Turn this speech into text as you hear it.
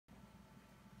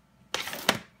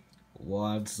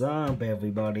What's up,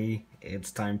 everybody?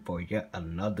 It's time for yet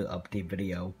another update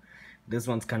video. This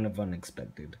one's kind of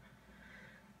unexpected.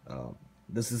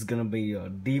 This is gonna be a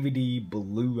DVD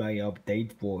Blu-ray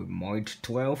update for March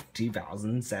 12th,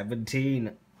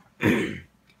 2017.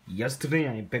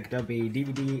 Yesterday I picked up a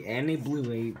DVD and a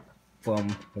Blu-ray from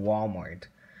Walmart.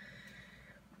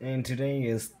 And today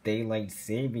is daylight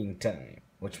saving time,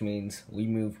 which means we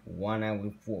move 1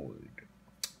 hour forward.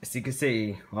 As you can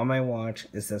see, on my watch,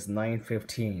 it says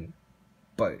 9:15,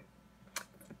 but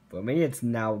for me it's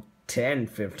now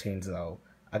 10:15, so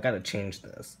I gotta change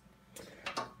this.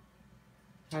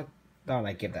 I thought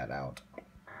I'd get that out.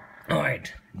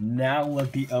 Alright, now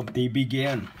let the update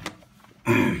begin.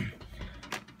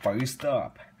 First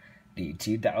up, the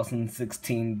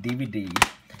 2016 DVD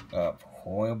of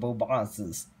Horrible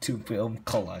Bosses 2-film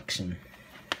collection.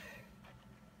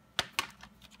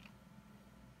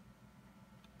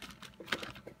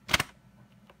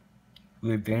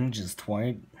 Revenge is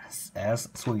twice as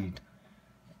sweet.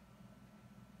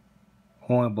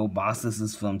 Horrible Bosses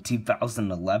is from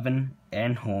 2011,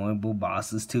 and Horrible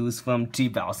Bosses 2 is from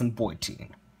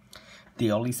 2014. The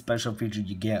only special feature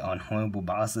you get on Horrible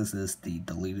Bosses is the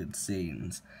deleted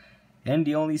scenes. And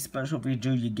the only special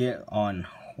feature you get on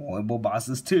Horrible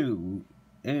Bosses 2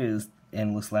 is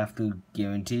endless laughter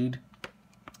guaranteed.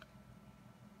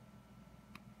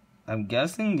 I'm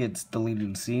guessing it's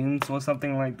deleted scenes or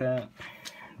something like that.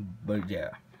 But yeah.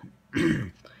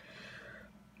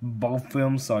 Both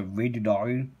films are rated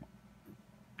R.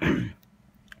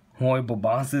 Horrible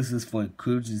Bosses is for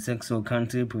crude and sexual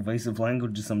content, pervasive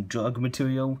language, and some drug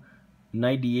material,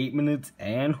 98 minutes,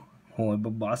 and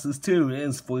Horrible Bosses 2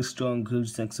 is for strong crude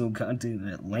sexual content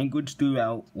and language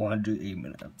throughout, 108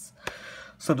 minutes.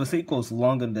 So the sequel is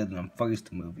longer than the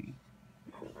first movie.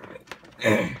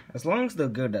 As long as they're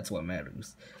good, that's what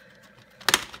matters.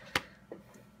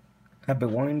 I've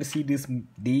been wanting to see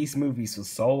these movies for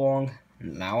so long.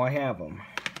 Now I have them.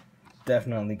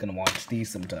 Definitely gonna watch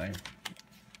these sometime.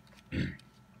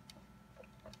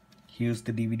 Here's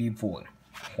the DVD for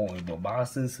Horrible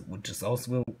Bosses, which is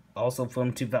also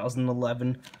from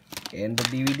 2011, and the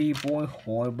DVD for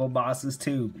Horrible Bosses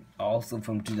 2, also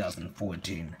from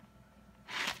 2014.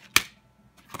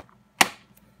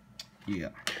 Yeah.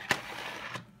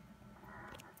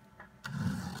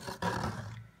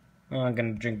 I'm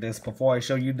gonna drink this before I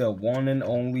show you the one and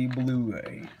only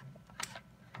Blu-ray.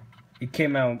 It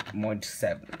came out March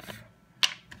 7th.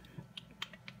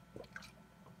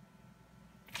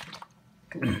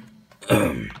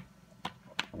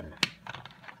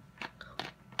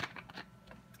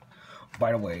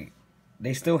 By the way,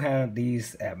 they still have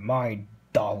these at my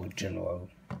Dollar General,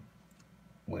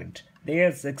 which they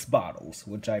had 6 bottles,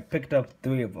 which I picked up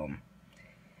 3 of them.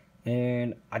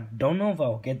 And I don't know if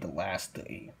I'll get the last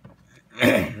 3.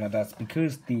 Now that's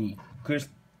because the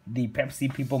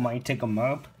Pepsi people might take them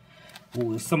up,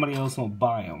 or somebody else will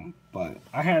buy them. But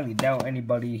I highly doubt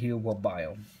anybody here will buy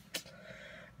them.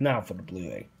 Now for the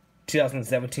Blu-ray.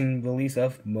 2017 release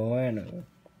of Moana.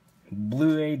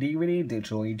 Blu-ray DVD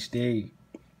Digital HD.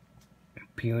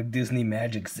 Pure Disney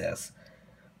Magic says.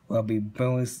 Will be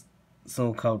bonus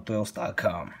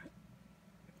SoCalThrills.com.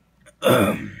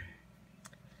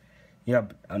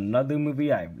 Yep, another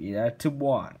movie I've yet to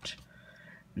watch.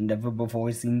 Never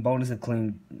before seen bonus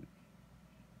acclaimed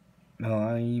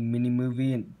mini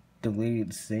movie and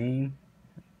deleted scene.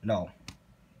 No,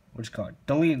 what's it called?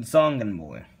 Deleted song and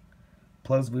more.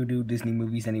 Plus, we'll do Disney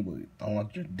movies anyway.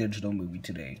 Unlock your digital movie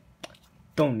today.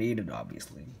 Don't need it,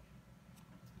 obviously.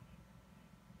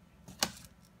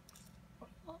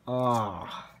 I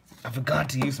forgot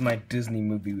to use my Disney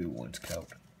movie rewards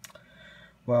code.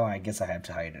 Well, I guess I have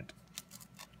to hide it.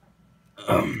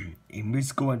 A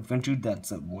musical adventure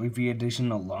that's a worthy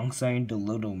addition alongside The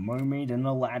Little Mermaid and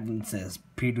Aladdin, says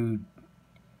Peter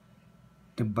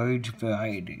the Bird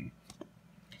Variety.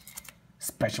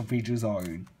 Special features are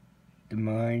the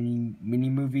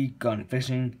mini-movie, Gone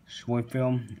Fishing, short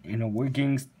film, Inner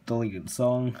Workings, deleted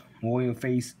song, Warrior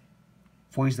Face,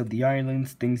 Voice of the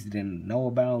Islands, things you didn't know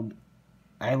about,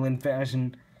 Island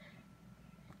Fashion,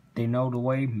 They Know the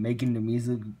Way, making the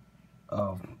music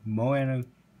of Moana,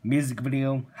 music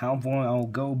video, How Far I'll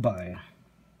Go By,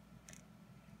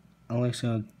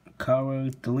 Alicia Cara,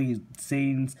 deleted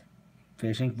scenes,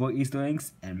 fishing for Easter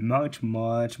eggs, and much,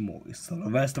 much more. So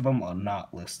the rest of them are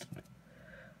not listed.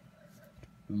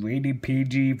 Rated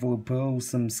PG for pros,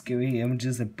 some scary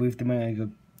images and brief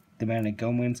dramatic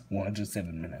moments,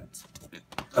 107 minutes.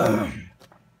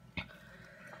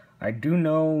 I do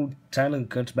know Tyler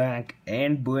Kutchback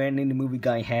and Brandon the Movie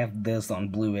Guy have this on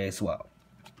Blu-ray as well.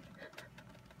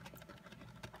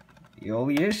 The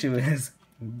only issue is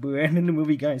Brandon the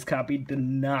Movie Guy's copy did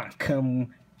not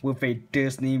come with a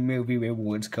Disney Movie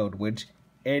Rewards code, which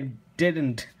it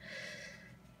didn't.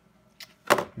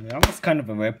 That was kind of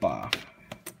a ripoff.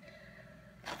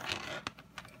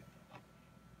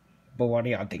 But what do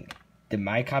y'all think? Did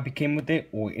my copy came with it,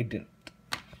 or it didn't?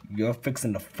 You're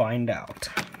fixing to find out.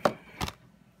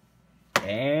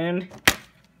 And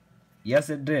yes,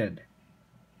 it did.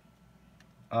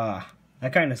 I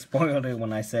kind of spoiled it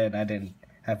when I said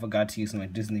I forgot to use my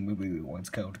Disney Movie Rewards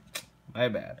code. My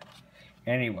bad.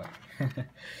 Anyway,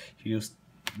 here's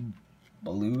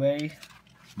Blu-Ray,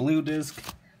 Blue Disc,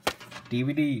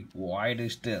 DVD,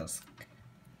 whitish disc.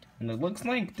 And it looks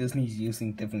like Disney's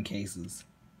using different cases.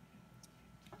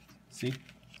 See?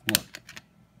 Look.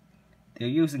 They're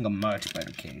using a much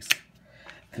better case.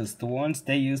 Because the ones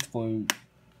they used for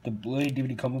the Blu-ray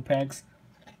DVD combo packs,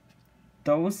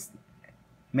 those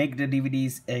make the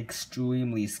DVDs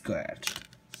extremely scratched.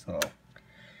 So,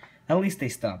 at least they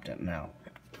stopped it now.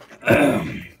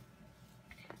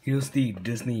 Here's the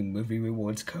Disney Movie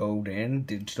Rewards code and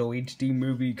Digital HD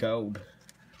Movie code.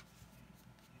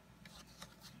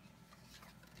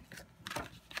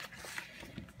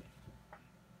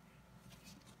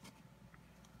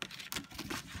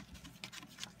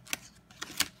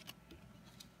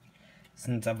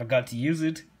 Since I forgot to use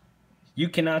it, you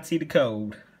cannot see the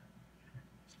code.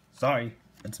 Sorry,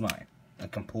 it's mine. I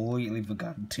completely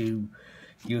forgot to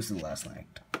use it last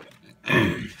night.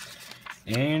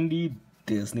 And the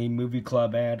Disney Movie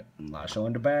Club ad, I'm not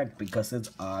showing the back because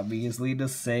it's obviously the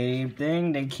same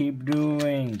thing they keep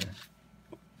doing.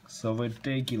 So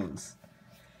ridiculous.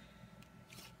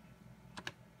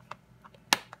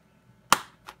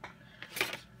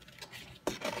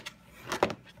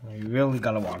 I really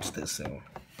gotta watch this soon.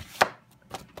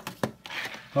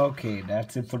 Okay,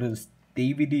 that's it for this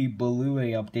DVD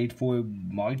Blu-ray update for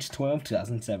March 12,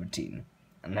 2017.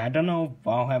 And I don't know if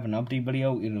I'll have an update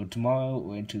video either tomorrow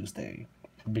or Tuesday.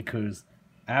 Because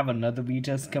I have another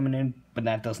VHS coming in, but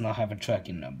that does not have a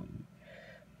tracking number.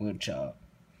 Which,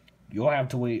 you'll have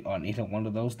to wait on either one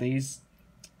of those days.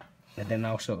 And then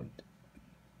I'll show it.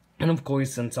 And of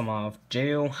course, since I'm off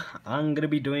jail, I'm gonna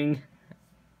be doing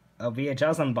a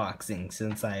VHS unboxing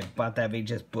since I bought that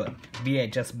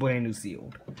VHS brand new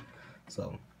sealed.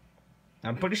 So,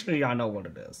 I'm pretty sure y'all know what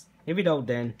it is. If you don't,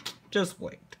 then just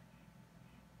wait.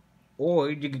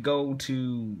 Or you could go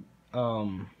to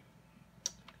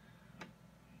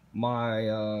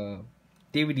my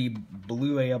DVD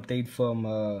Blu-ray update from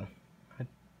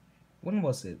when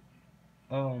was it?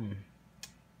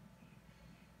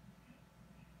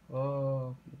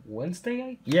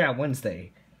 Wednesday? Yeah,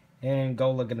 Wednesday. And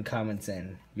go look in the comments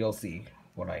and you'll see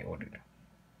what I ordered.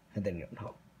 And then you'll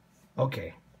know.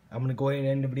 Okay, I'm gonna go ahead and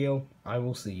end the video. I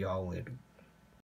will see y'all later.